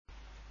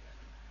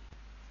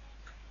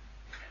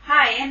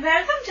and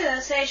welcome to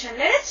the session.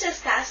 Let us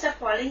discuss the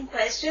following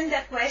question.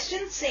 The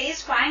question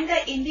says find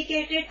the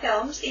indicated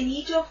terms in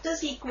each of the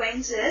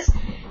sequences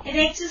in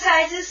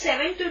exercises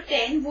 7 to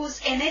 10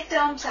 whose nth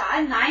terms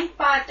are. Ninth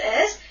part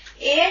is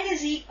an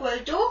is equal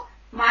to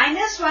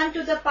minus 1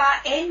 to the power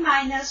n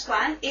minus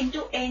 1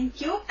 into n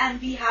cube,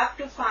 and we have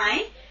to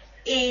find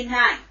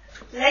a9.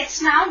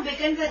 Let's now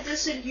begin with the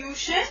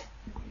solution.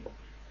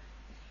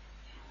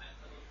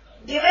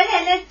 Given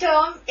nth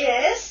term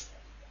is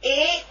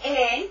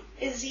an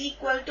is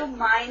equal to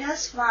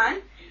minus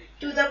 1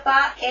 to the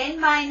power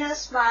n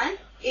minus 1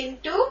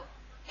 into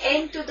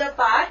n to the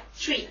power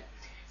 3.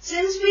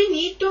 Since we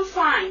need to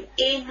find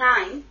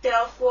a9,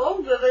 therefore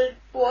we will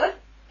put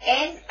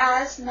n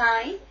as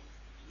 9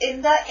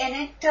 in the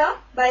nth term.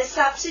 By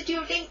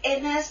substituting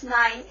n as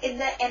 9 in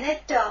the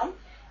nth term,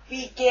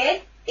 we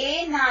get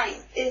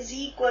a9 is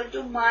equal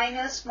to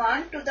minus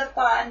 1 to the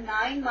power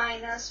 9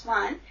 minus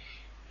 1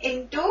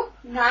 into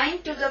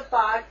 9 to the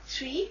power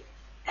 3,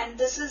 and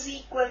this is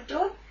equal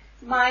to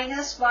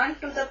minus 1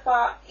 to the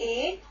power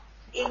 8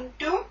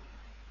 into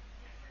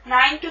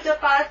 9 to the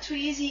power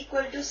 3 is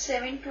equal to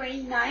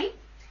 729.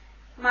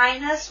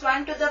 Minus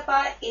 1 to the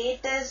power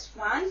 8 is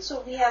 1.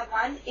 So we have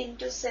 1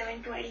 into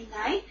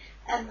 729,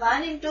 and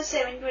 1 into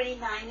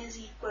 729 is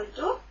equal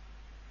to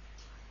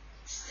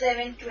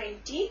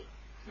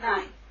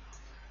 729.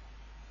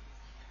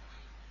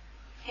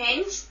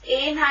 Hence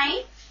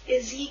a9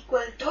 is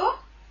equal to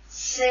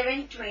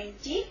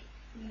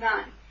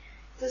 729.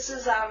 This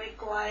is our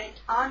required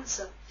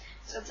answer.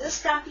 So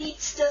this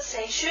completes the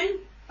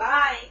session.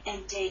 Bye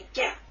and take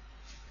care.